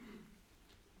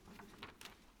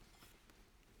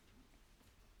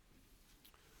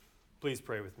Please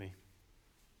pray with me.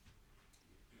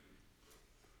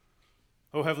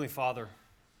 Oh, Heavenly Father,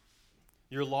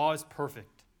 your law is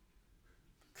perfect,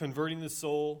 converting the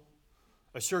soul,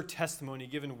 a sure testimony,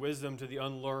 giving wisdom to the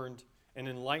unlearned, and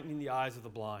enlightening the eyes of the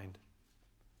blind.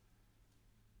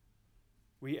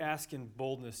 We ask in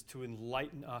boldness to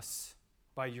enlighten us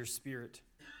by your Spirit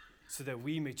so that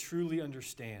we may truly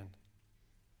understand,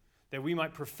 that we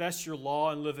might profess your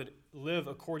law and live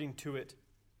according to it.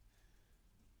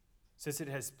 Since it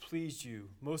has pleased you,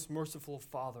 most merciful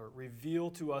Father, reveal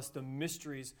to us the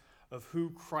mysteries of who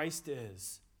Christ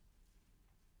is.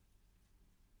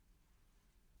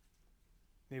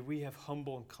 May we have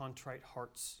humble and contrite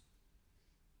hearts.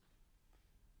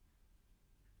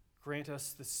 Grant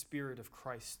us the Spirit of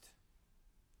Christ.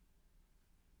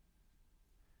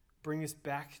 Bring us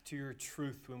back to your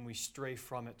truth when we stray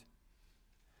from it,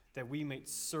 that we may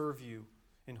serve you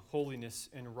in holiness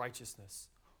and righteousness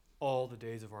all the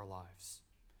days of our lives.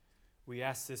 We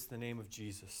ask this in the name of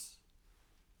Jesus.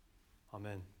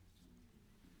 Amen.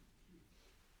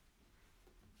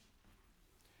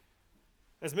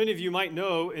 As many of you might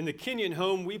know, in the Kenyon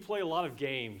home, we play a lot of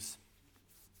games.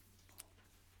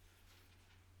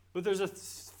 But there's a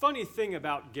funny thing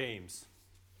about games.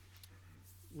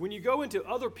 When you go into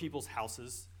other people's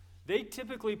houses, they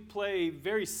typically play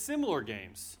very similar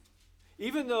games,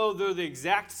 even though they're the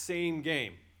exact same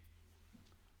game.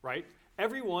 Right?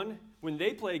 Everyone, when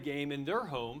they play a game in their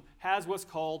home, has what's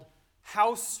called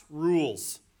house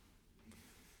rules.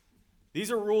 These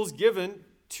are rules given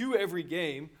to every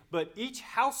game, but each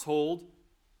household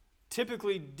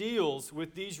typically deals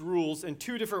with these rules in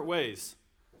two different ways.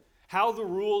 How the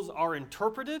rules are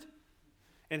interpreted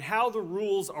and how the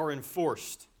rules are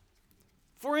enforced.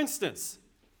 For instance,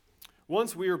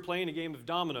 once we were playing a game of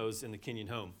dominoes in the Kenyon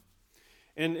home.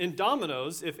 And in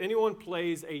dominoes, if anyone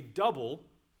plays a double,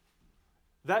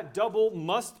 that double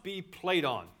must be played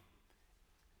on.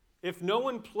 If no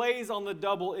one plays on the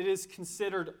double, it is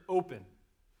considered open.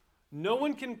 No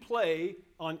one can play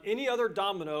on any other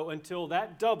domino until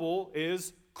that double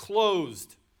is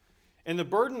closed. And the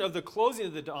burden of the closing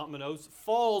of the dominoes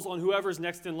falls on whoever's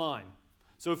next in line.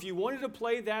 So if you wanted to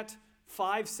play that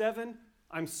 5-7,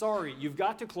 I'm sorry, you've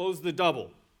got to close the double.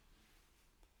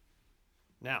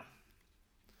 Now,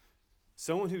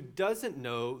 someone who doesn't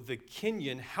know the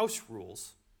Kenyon house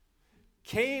rules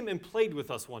came and played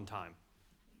with us one time.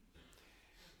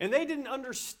 And they didn't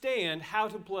understand how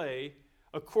to play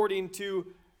according to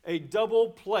a double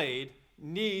played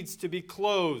needs to be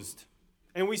closed.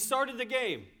 And we started the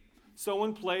game.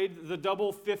 Someone played the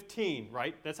double 15,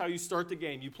 right? That's how you start the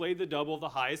game. You play the double of the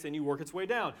highest and you work its way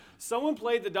down. Someone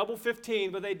played the double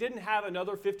 15, but they didn't have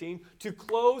another 15 to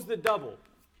close the double.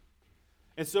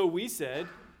 And so we said,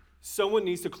 someone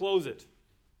needs to close it.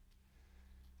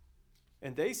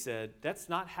 And they said, that's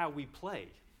not how we play.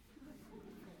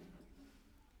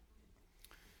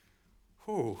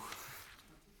 Whew.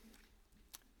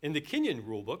 In the Kenyon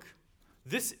rulebook,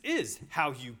 this is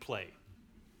how you play.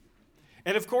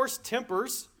 And of course,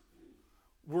 tempers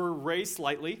were raised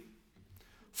slightly.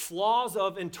 Flaws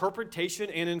of interpretation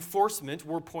and enforcement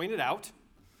were pointed out.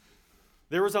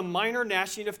 There was a minor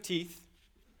gnashing of teeth.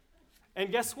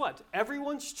 And guess what?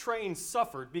 Everyone's train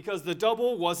suffered because the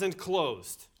double wasn't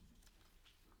closed.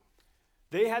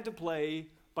 They had to play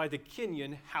by the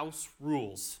Kenyon house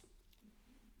rules.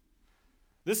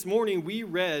 This morning we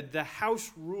read the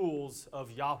house rules of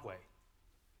Yahweh.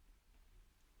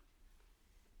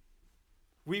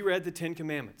 We read the 10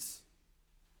 Commandments.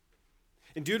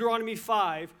 In Deuteronomy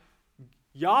 5,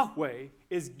 Yahweh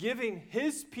is giving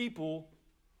his people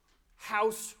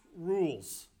house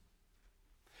rules.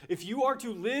 If you are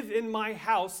to live in my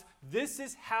house, this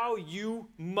is how you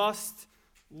must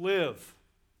live.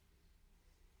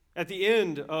 At the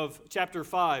end of chapter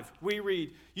 5, we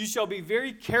read, "You shall be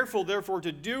very careful, therefore,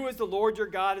 to do as the Lord your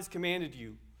God has commanded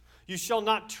you. You shall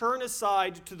not turn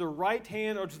aside to the right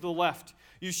hand or to the left.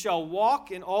 You shall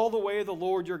walk in all the way the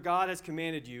Lord your God has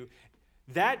commanded you,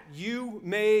 that you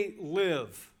may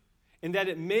live, and that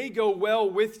it may go well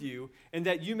with you, and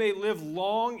that you may live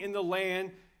long in the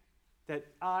land that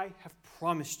I have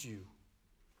promised you."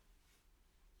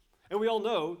 And we all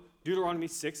know Deuteronomy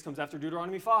 6 comes after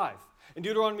Deuteronomy 5. And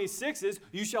Deuteronomy 6 is,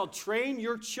 you shall train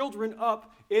your children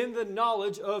up in the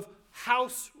knowledge of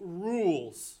house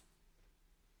rules.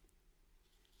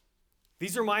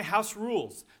 These are my house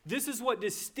rules. This is what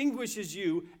distinguishes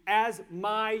you as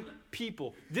my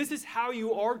people. This is how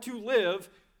you are to live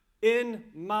in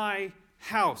my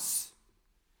house.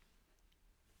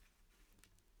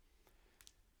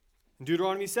 In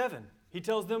Deuteronomy 7, he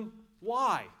tells them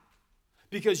why.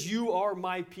 Because you are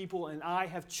my people and I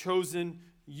have chosen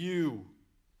you.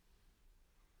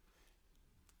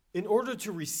 In order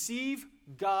to receive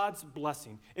God's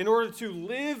blessing, in order to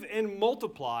live and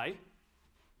multiply,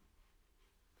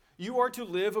 you are to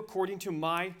live according to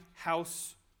my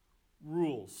house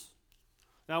rules.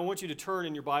 Now I want you to turn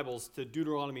in your Bibles to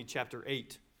Deuteronomy chapter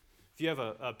 8. If you have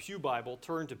a Pew Bible,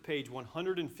 turn to page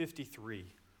 153.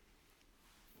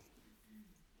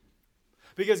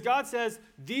 Because God says,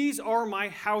 these are my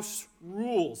house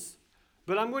rules,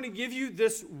 but I'm going to give you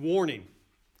this warning.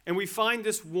 And we find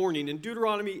this warning in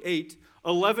Deuteronomy 8,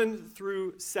 11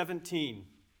 through 17.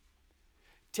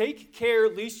 Take care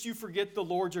lest you forget the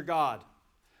Lord your God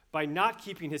by not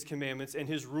keeping his commandments and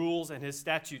his rules and his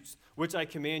statutes, which I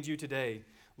command you today.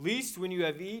 Lest when you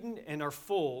have eaten and are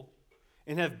full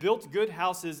and have built good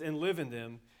houses and live in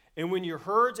them, and when your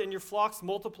herds and your flocks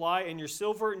multiply and your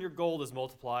silver and your gold is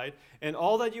multiplied and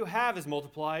all that you have is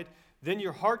multiplied, then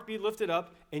your heart be lifted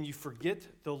up and you forget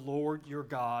the Lord your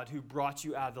God who brought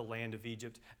you out of the land of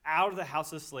Egypt, out of the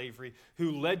house of slavery,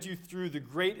 who led you through the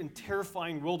great and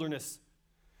terrifying wilderness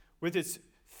with its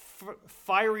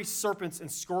fiery serpents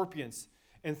and scorpions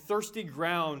and thirsty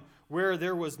ground where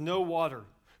there was no water,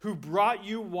 who brought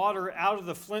you water out of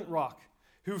the flint rock,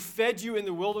 who fed you in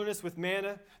the wilderness with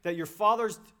manna that your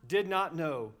fathers did not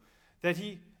know, that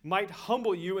he might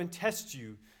humble you and test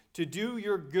you to do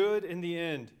your good in the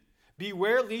end.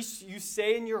 Beware lest you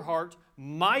say in your heart,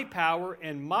 my power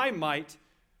and my might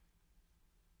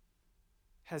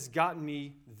has gotten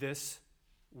me this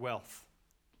wealth.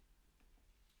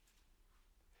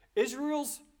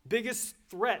 Israel's biggest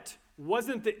threat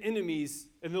wasn't the enemies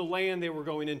in the land they were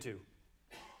going into.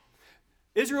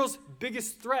 Israel's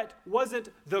biggest threat wasn't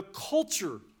the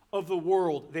culture of the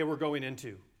world they were going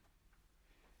into.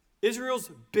 Israel's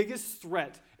biggest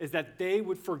threat is that they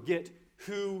would forget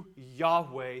who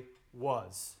Yahweh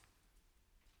was.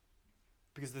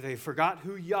 Because if they forgot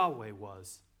who Yahweh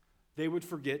was, they would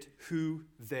forget who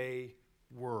they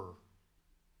were.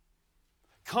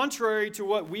 Contrary to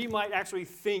what we might actually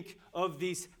think of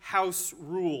these house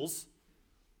rules,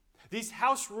 these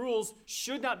house rules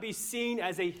should not be seen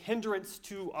as a hindrance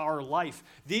to our life.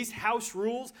 These house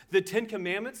rules, the Ten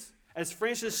Commandments, as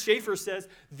Francis Schaeffer says,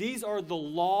 these are the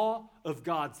law of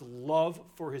God's love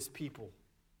for his people.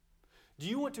 Do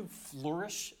you want to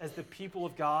flourish as the people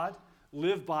of God?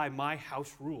 Live by my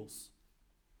house rules.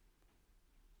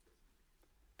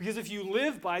 Because if you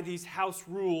live by these house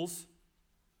rules,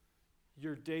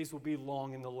 your days will be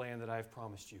long in the land that I have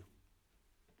promised you.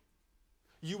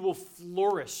 You will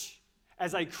flourish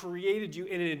as I created you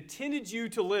and intended you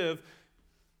to live.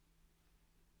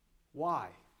 Why?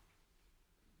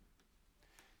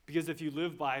 Because if you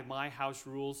live by my house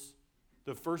rules,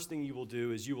 the first thing you will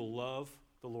do is you will love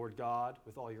the Lord God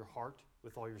with all your heart,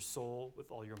 with all your soul,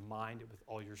 with all your mind, and with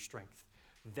all your strength.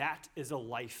 That is a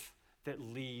life that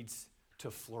leads to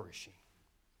flourishing.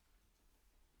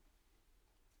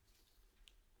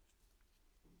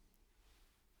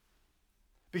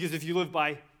 Because if you live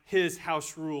by his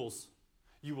house rules,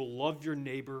 you will love your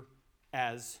neighbor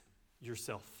as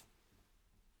yourself.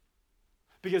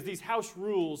 Because these house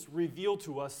rules reveal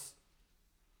to us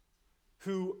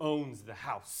who owns the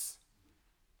house.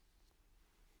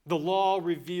 The law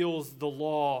reveals the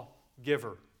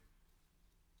lawgiver.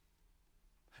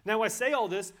 Now I say all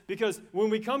this because when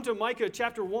we come to Micah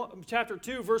chapter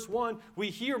 2, verse 1, we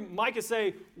hear Micah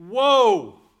say,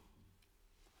 "Whoa!"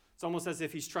 It's almost as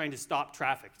if he's trying to stop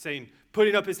traffic, saying,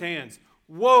 putting up his hands.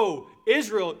 Whoa,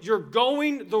 Israel, you're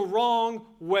going the wrong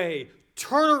way.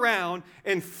 Turn around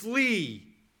and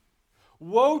flee.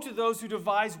 Woe to those who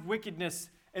devise wickedness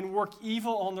and work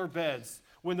evil on their beds.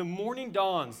 When the morning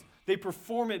dawns, they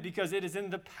perform it because it is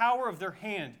in the power of their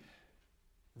hand.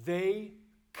 They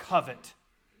covet.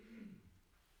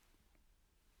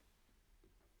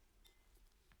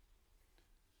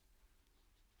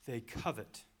 They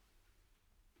covet.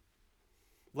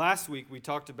 Last week we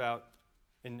talked about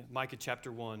in Micah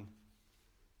chapter 1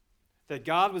 that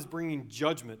God was bringing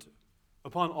judgment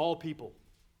upon all people.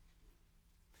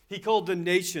 He called the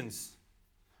nations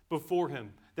before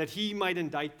him that he might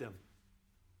indict them.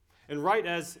 And right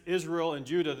as Israel and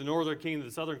Judah, the northern kingdom,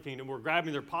 the southern kingdom, were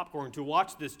grabbing their popcorn to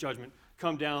watch this judgment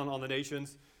come down on the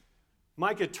nations,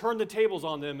 Micah turned the tables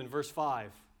on them in verse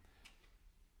 5.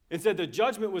 and said the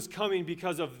judgment was coming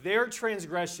because of their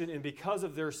transgression and because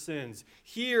of their sins.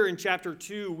 Here in chapter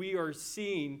 2, we are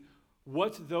seeing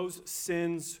what those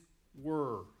sins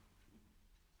were.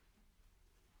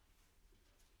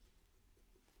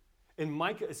 And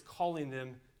Micah is calling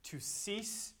them to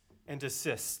cease and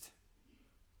desist.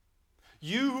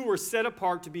 You who were set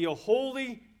apart to be a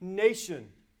holy nation.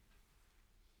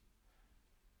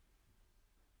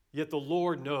 Yet the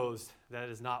Lord knows that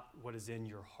is not what is in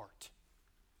your heart.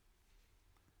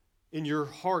 In your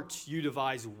heart, you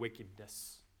devise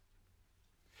wickedness.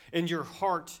 In your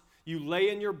heart, you lay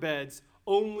in your beds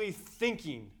only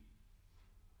thinking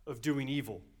of doing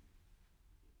evil.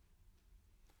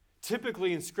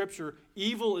 Typically in Scripture,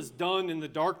 evil is done in the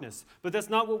darkness, but that's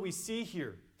not what we see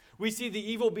here. We see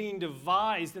the evil being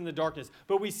devised in the darkness,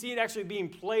 but we see it actually being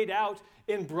played out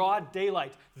in broad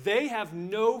daylight. They have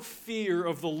no fear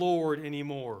of the Lord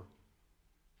anymore.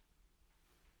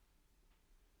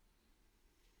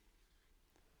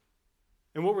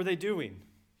 And what were they doing?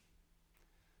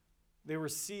 They were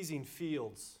seizing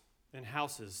fields and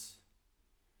houses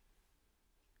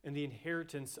and the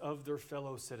inheritance of their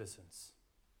fellow citizens.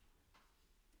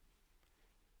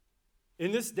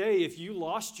 In this day, if you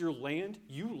lost your land,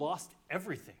 you lost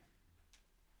everything.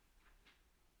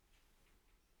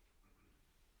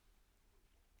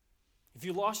 If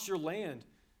you lost your land,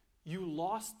 you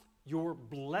lost your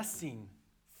blessing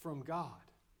from God.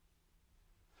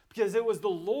 Because it was the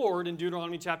Lord in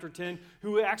Deuteronomy chapter 10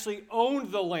 who actually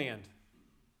owned the land.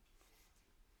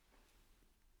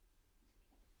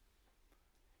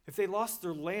 If they lost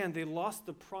their land, they lost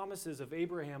the promises of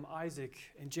Abraham, Isaac,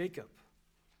 and Jacob.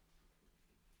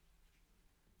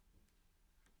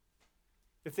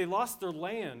 If they lost their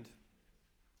land,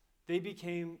 they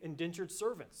became indentured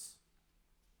servants.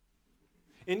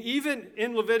 And even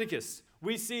in Leviticus,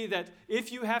 we see that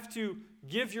if you have to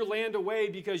give your land away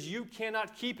because you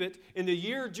cannot keep it, in the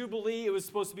year of Jubilee, it was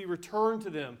supposed to be returned to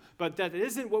them. But that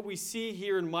isn't what we see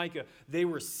here in Micah. They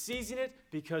were seizing it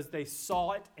because they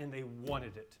saw it and they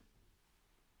wanted it.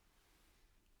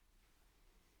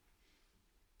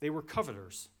 They were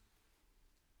coveters.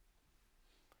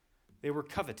 They were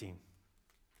coveting.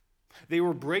 They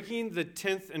were breaking the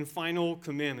 10th and final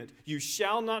commandment. You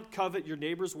shall not covet your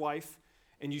neighbor's wife,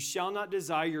 and you shall not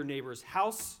desire your neighbor's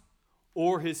house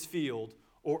or his field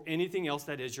or anything else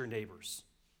that is your neighbor's.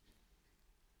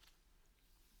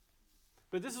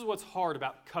 But this is what's hard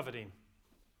about coveting.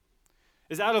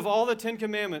 Is out of all the 10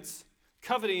 commandments,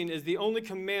 coveting is the only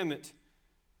commandment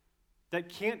that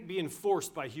can't be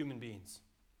enforced by human beings.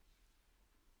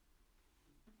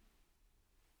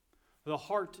 The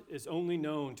heart is only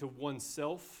known to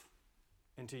oneself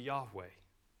and to Yahweh.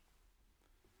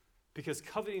 Because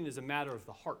coveting is a matter of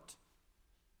the heart.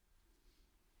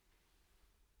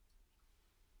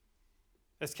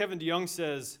 As Kevin DeYoung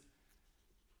says,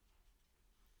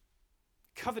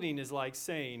 coveting is like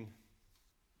saying,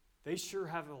 they sure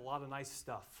have a lot of nice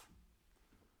stuff.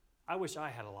 I wish I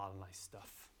had a lot of nice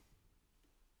stuff.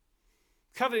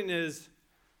 Coveting is,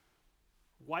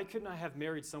 why couldn't I have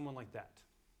married someone like that?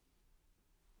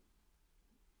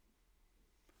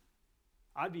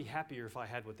 I'd be happier if I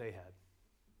had what they had.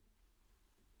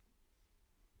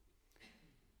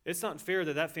 It's not fair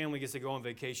that that family gets to go on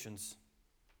vacations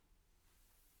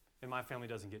and my family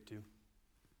doesn't get to.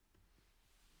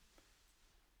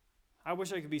 I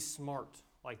wish I could be smart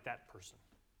like that person.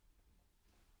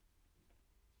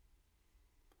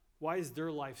 Why is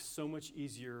their life so much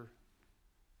easier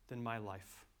than my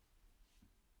life?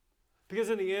 Because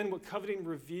in the end, what coveting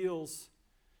reveals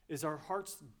is our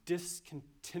heart's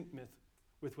discontentment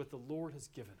with what the Lord has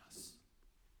given us.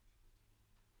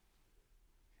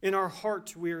 In our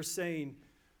heart, we are saying,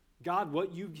 God,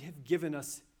 what you have given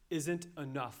us isn't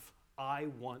enough. I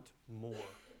want more.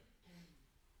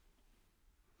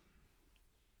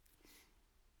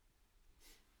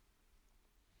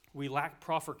 We lack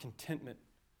proper contentment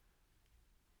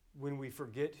when we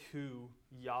forget who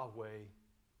Yahweh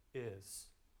is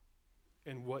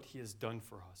and what he has done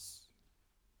for us.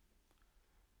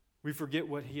 We forget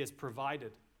what he has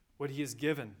provided, what he has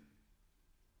given,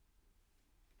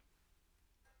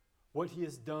 what he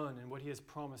has done, and what he has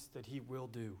promised that he will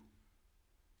do.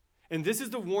 And this is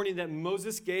the warning that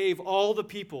Moses gave all the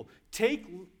people. Take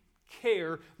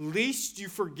care lest you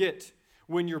forget.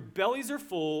 When your bellies are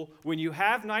full, when you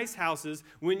have nice houses,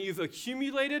 when you've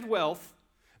accumulated wealth,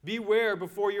 beware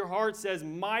before your heart says,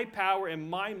 my power and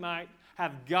my might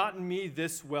have gotten me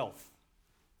this wealth.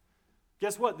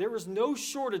 Guess what? There was no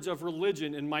shortage of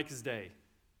religion in Micah's day.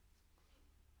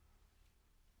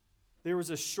 There was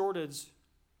a shortage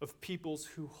of peoples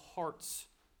whose hearts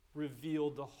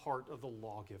revealed the heart of the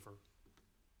lawgiver.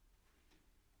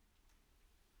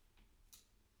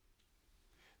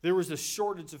 There was a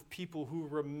shortage of people who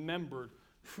remembered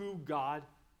who God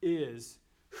is,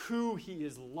 who he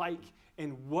is like,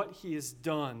 and what he has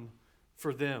done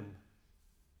for them.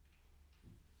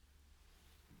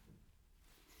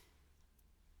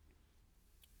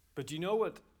 But do you know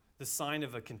what the sign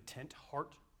of a content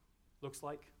heart looks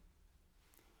like?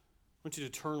 I want you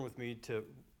to turn with me to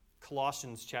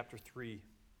Colossians chapter 3.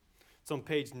 It's on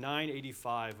page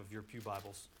 985 of your pew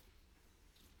Bibles.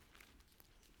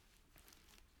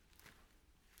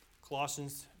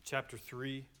 Colossians chapter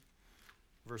 3,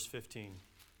 verse 15.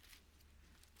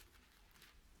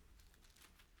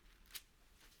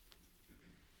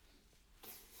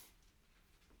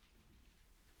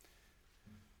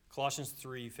 Colossians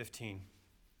 3:15.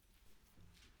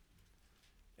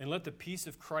 And let the peace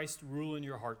of Christ rule in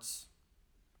your hearts,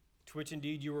 to which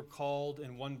indeed you were called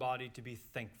in one body to be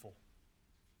thankful.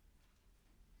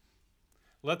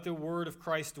 Let the word of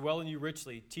Christ dwell in you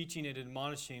richly, teaching and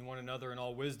admonishing one another in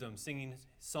all wisdom, singing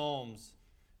psalms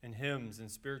and hymns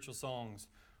and spiritual songs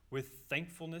with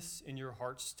thankfulness in your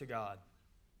hearts to God.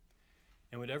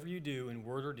 And whatever you do in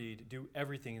word or deed, do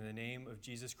everything in the name of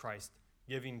Jesus Christ,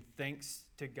 giving thanks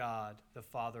to God the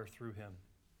Father through him.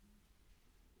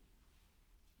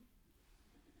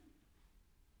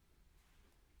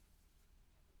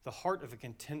 The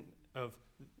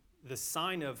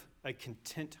sign of a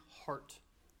content heart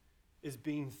is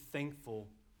being thankful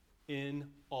in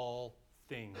all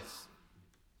things.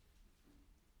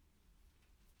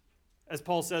 As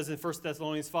Paul says in 1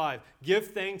 Thessalonians 5,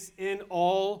 give thanks in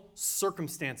all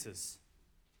circumstances.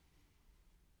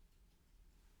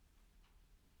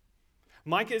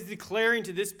 Micah is declaring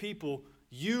to this people,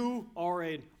 you are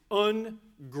an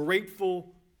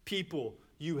ungrateful people.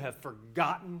 You have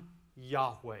forgotten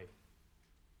Yahweh.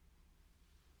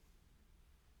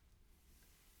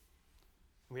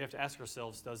 We have to ask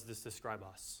ourselves, does this describe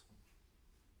us?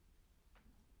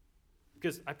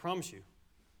 Because I promise you,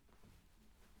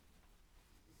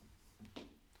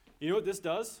 you know what this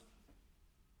does?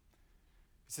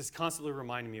 This is constantly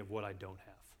reminding me of what I don't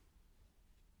have.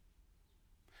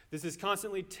 This is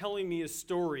constantly telling me a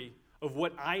story of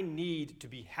what I need to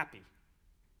be happy.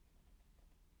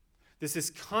 This is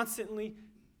constantly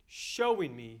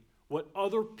showing me what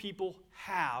other people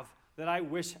have that I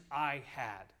wish I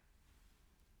had.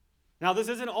 Now, this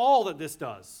isn't all that this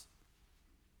does.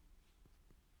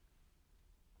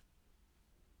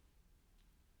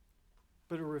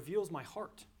 But it reveals my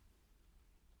heart.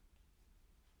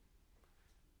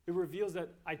 It reveals that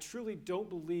I truly don't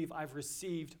believe I've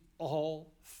received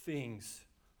all things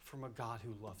from a God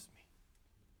who loves me.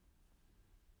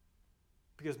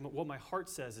 Because what my heart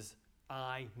says is,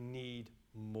 I need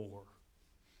more.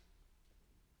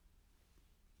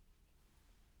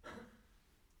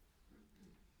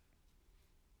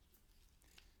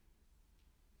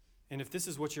 And if this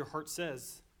is what your heart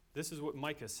says, this is what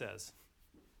Micah says.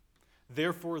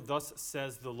 Therefore, thus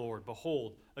says the Lord,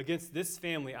 behold, against this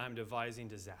family I am devising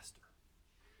disaster.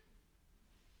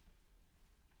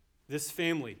 This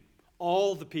family,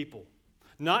 all the people,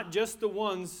 not just the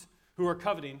ones who are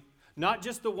coveting, not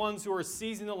just the ones who are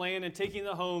seizing the land and taking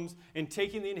the homes and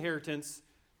taking the inheritance,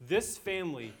 this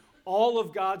family, all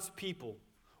of God's people,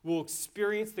 will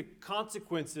experience the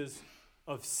consequences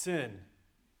of sin.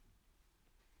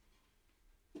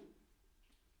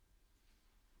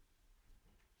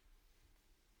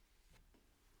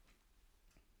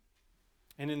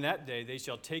 And in that day they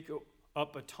shall take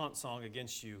up a taunt song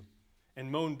against you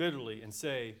and moan bitterly and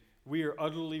say, we are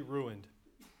utterly ruined.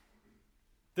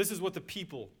 This is what the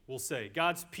people will say.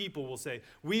 God's people will say,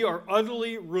 we are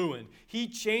utterly ruined. He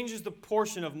changes the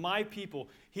portion of my people.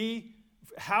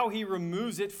 How he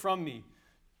removes it from me.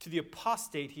 To the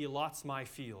apostate he allots my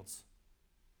fields.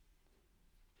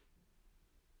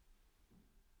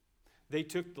 They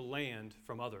took the land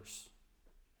from others.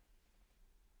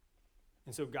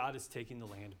 And so God is taking the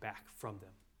land back from them.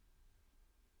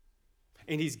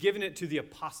 And he's given it to the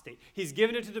apostate. He's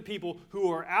given it to the people who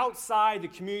are outside the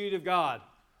community of God.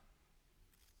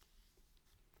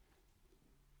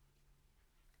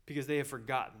 Because they have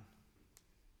forgotten.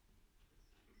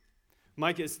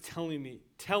 Micah is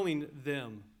telling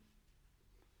them,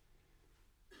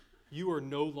 you are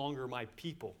no longer my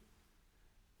people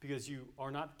because you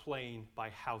are not playing by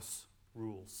house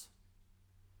rules.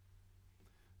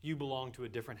 You belong to a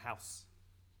different house.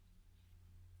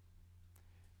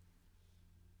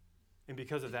 And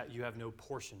because of that, you have no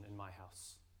portion in my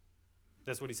house.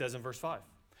 That's what he says in verse 5.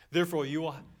 Therefore,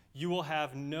 you will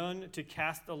have none to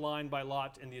cast the line by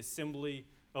lot in the assembly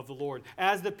of the Lord.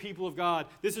 As the people of God,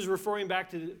 this is referring back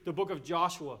to the book of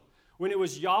Joshua, when it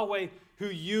was Yahweh who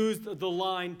used the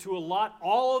line to allot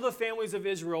all of the families of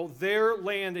Israel their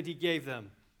land that he gave them.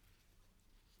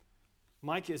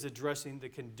 Micah is addressing the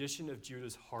condition of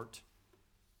Judah's heart.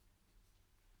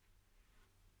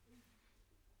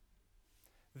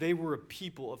 They were a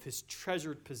people of his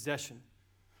treasured possession,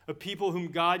 a people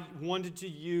whom God wanted to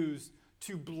use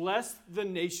to bless the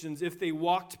nations if they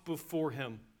walked before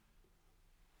him.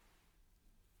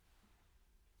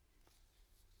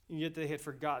 and yet they had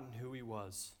forgotten who he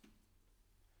was.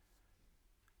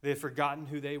 They had forgotten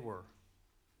who they were.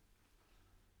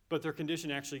 But their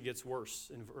condition actually gets worse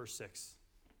in verse 6.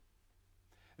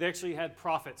 They actually had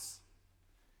prophets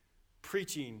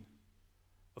preaching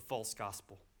a false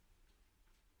gospel.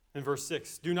 In verse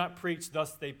 6, do not preach,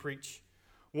 thus they preach.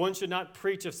 One should not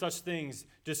preach of such things.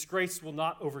 Disgrace will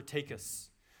not overtake us.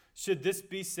 Should this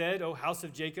be said, O house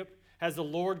of Jacob, has the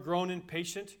Lord grown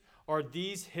impatient? Are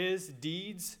these his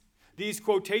deeds? These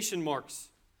quotation marks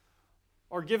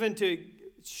are given to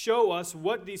show us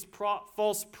what these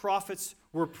false prophets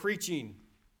were preaching.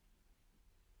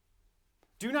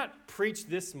 Do not preach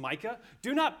this, Micah.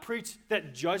 Do not preach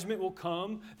that judgment will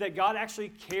come, that God actually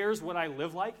cares what I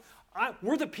live like.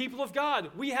 We're the people of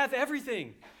God. We have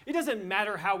everything. It doesn't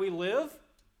matter how we live.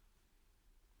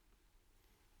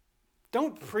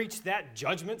 Don't preach that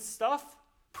judgment stuff.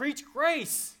 Preach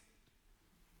grace.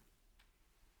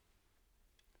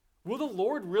 Will the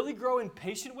Lord really grow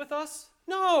impatient with us?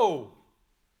 No.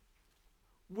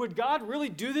 Would God really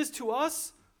do this to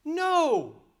us?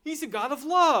 No. He's a God of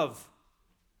love.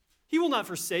 He will not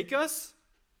forsake us.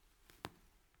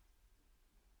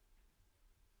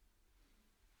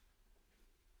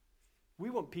 We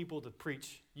want people to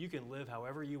preach, you can live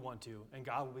however you want to, and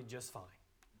God will be just fine.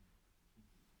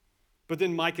 But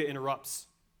then Micah interrupts.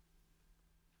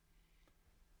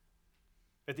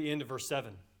 At the end of verse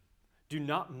 7, do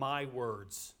not my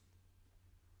words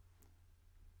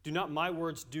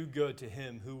do good to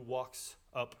him who walks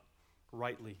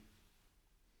uprightly.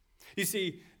 You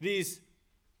see, these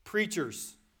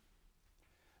preachers,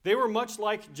 they were much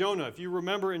like Jonah. If you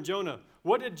remember in Jonah,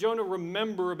 what did Jonah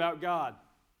remember about God?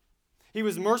 He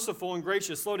was merciful and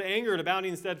gracious, slow to anger and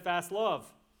abounding in steadfast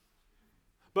love.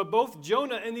 But both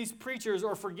Jonah and these preachers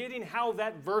are forgetting how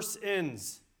that verse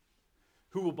ends.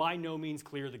 Who will by no means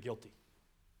clear the guilty.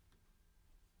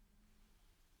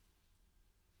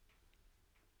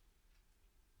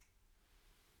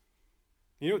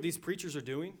 You know what these preachers are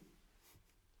doing?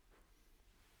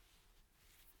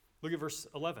 Look at verse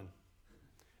 11.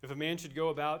 If a man should go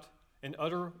about and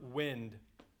utter wind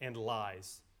and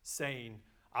lies, saying,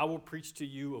 I will preach to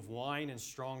you of wine and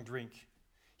strong drink,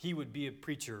 he would be a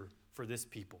preacher for this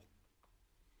people.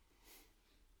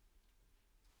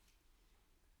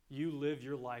 You live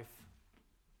your life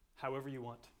however you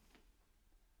want,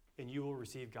 and you will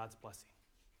receive God's blessing.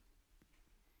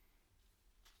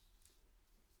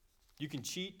 You can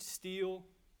cheat, steal,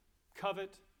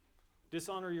 covet,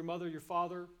 dishonor your mother, your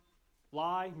father,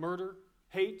 lie, murder,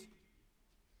 hate.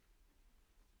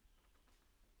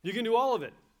 You can do all of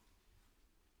it.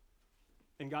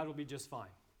 And God will be just fine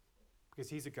because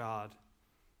he's a God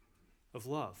of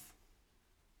love.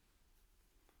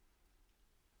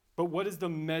 But what is the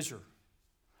measure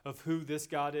of who this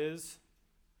God is?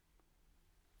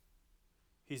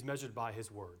 He's measured by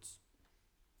his words.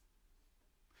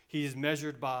 He is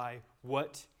measured by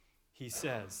what he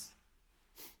says.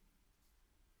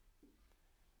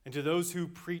 And to those who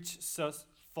preach such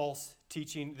false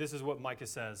teaching, this is what Micah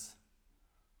says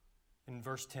in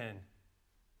verse 10.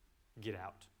 Get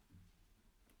out.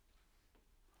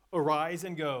 Arise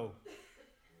and go,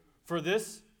 for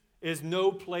this is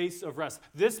no place of rest.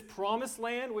 This promised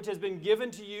land, which has been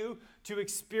given to you to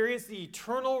experience the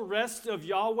eternal rest of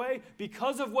Yahweh,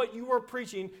 because of what you are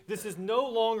preaching, this is no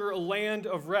longer a land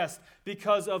of rest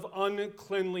because of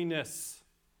uncleanliness.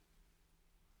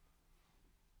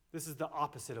 This is the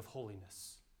opposite of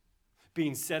holiness,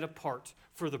 being set apart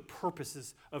for the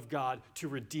purposes of God to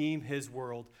redeem his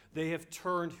world. They have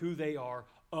turned who they are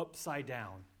upside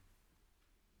down.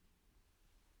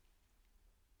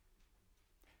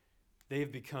 They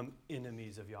have become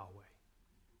enemies of Yahweh.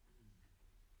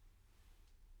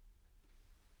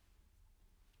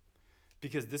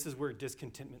 Because this is where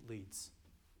discontentment leads.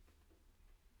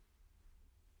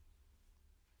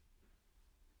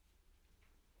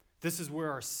 This is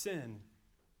where our sin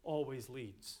always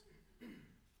leads.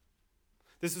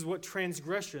 This is what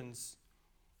transgressions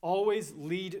always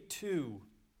lead to.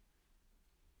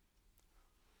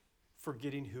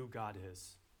 Forgetting who God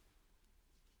is.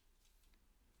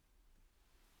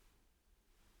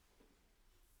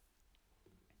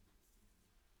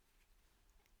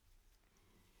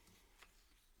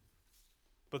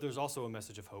 But there's also a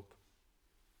message of hope.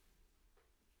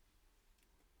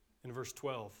 In verse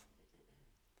 12,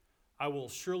 I will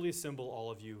surely assemble all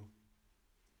of you,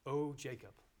 O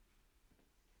Jacob.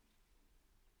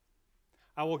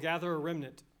 I will gather a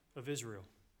remnant of Israel,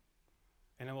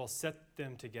 and I will set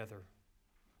them together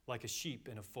like a sheep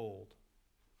in a fold,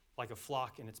 like a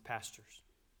flock in its pastures,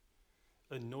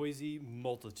 a noisy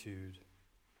multitude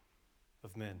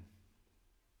of men.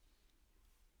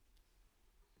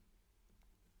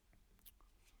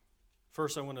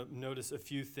 First, I want to notice a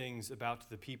few things about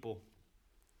the people.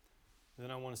 And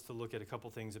then I want us to look at a couple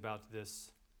things about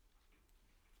this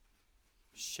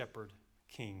shepherd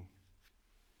king.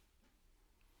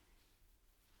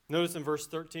 Notice in verse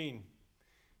 13,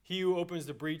 he who opens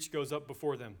the breach goes up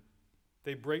before them.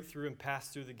 They break through and pass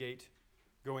through the gate,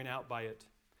 going out by it.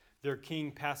 Their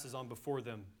king passes on before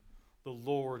them. The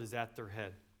Lord is at their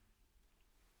head.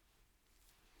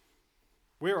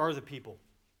 Where are the people?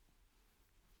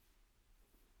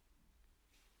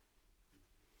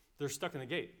 They're stuck in the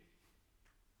gate.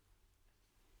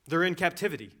 They're in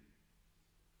captivity.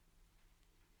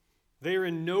 They are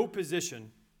in no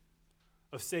position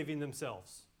of saving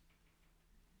themselves.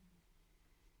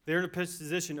 They're in a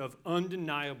position of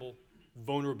undeniable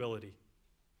vulnerability.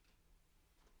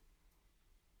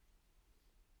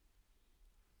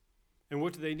 And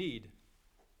what do they need?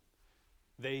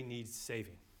 They need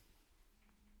saving.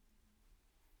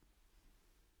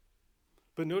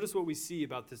 But notice what we see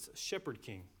about this shepherd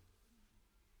king.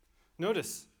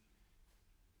 Notice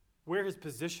where his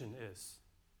position is.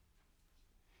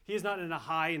 He is not in a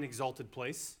high and exalted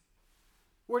place.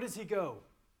 Where does he go?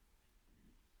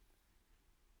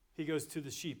 He goes to the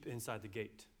sheep inside the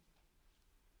gate.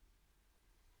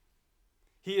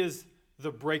 He is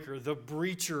the breaker, the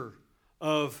breacher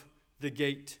of the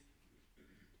gate.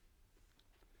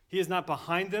 He is not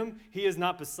behind them. He is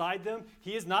not beside them.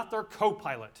 He is not their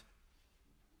co-pilot.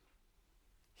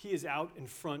 He is out in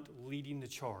front leading the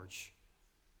charge.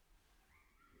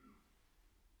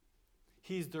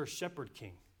 He's their shepherd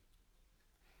king.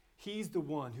 He's the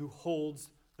one who holds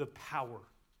the power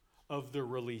of their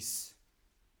release.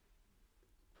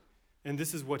 And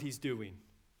this is what he's doing.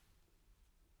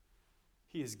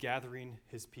 He is gathering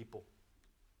his people.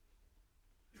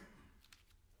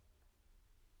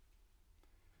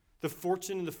 The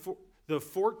fortune and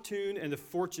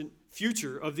the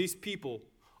future of these people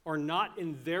are not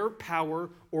in their power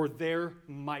or their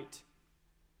might.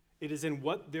 It is in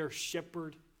what their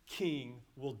shepherd king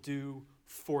will do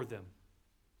for them.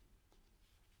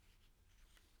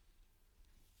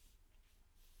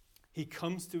 He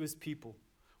comes to his people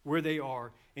where they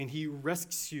are, and he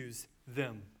rescues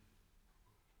them.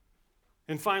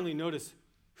 And finally, notice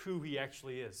who he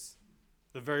actually is.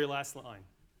 The very last line.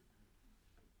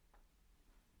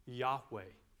 Yahweh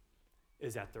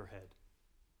is at their head.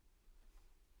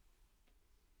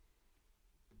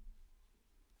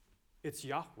 It's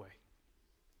Yahweh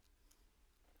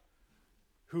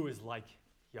who is like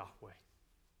Yahweh,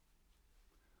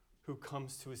 who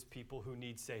comes to his people who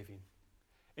need saving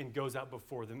and goes out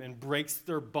before them and breaks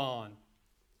their bond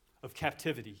of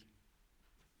captivity.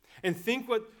 And think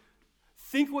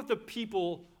what the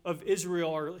people of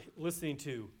Israel are listening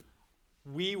to.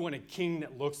 We want a king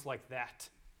that looks like that.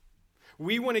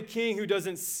 We want a king who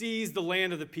doesn't seize the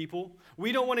land of the people.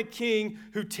 We don't want a king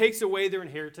who takes away their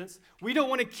inheritance. We don't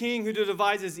want a king who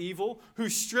devises evil, who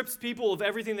strips people of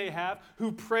everything they have,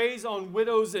 who preys on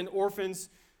widows and orphans.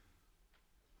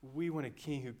 We want a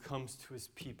king who comes to his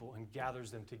people and gathers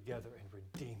them together and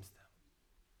redeems them.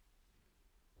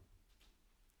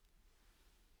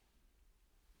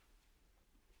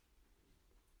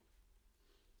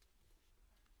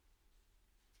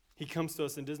 He comes to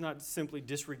us and does not simply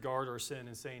disregard our sin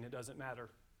and saying it doesn't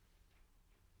matter.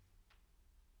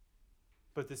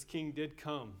 But this king did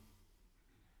come,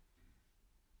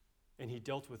 and he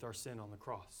dealt with our sin on the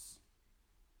cross.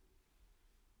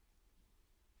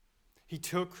 He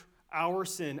took our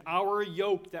sin, our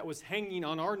yoke that was hanging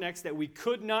on our necks that we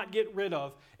could not get rid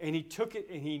of, and he took it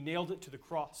and he nailed it to the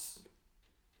cross.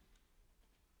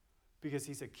 Because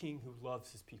he's a king who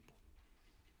loves his people.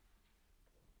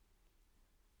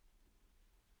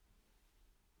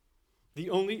 The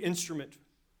only instrument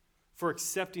for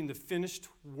accepting the finished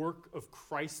work of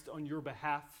Christ on your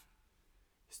behalf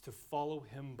is to follow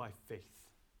him by faith.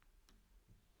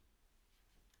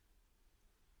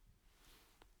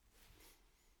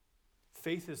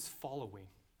 Faith is following.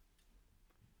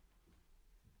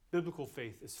 Biblical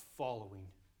faith is following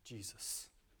Jesus.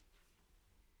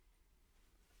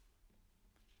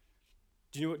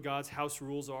 Do you know what God's house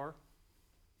rules are?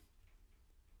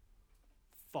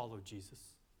 Follow Jesus.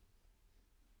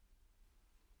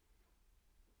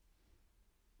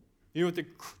 You know what the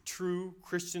true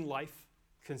Christian life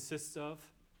consists of?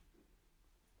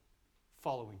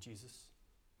 Following Jesus.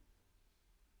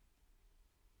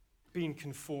 Being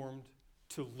conformed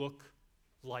to look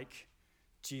like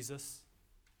Jesus.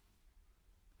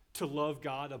 To love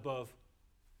God above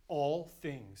all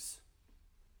things.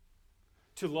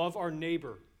 To love our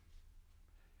neighbor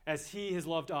as he has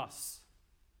loved us.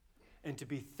 And to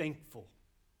be thankful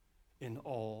in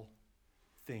all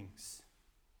things.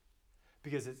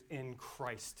 because it's in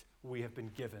Christ we have been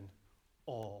given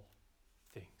all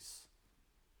things.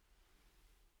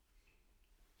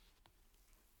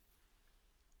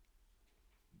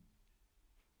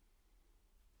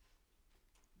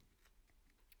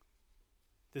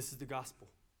 This is the gospel.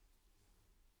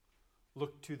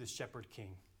 Look to the shepherd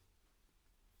king.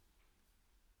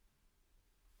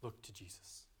 Look to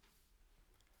Jesus.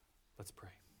 Let's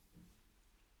pray.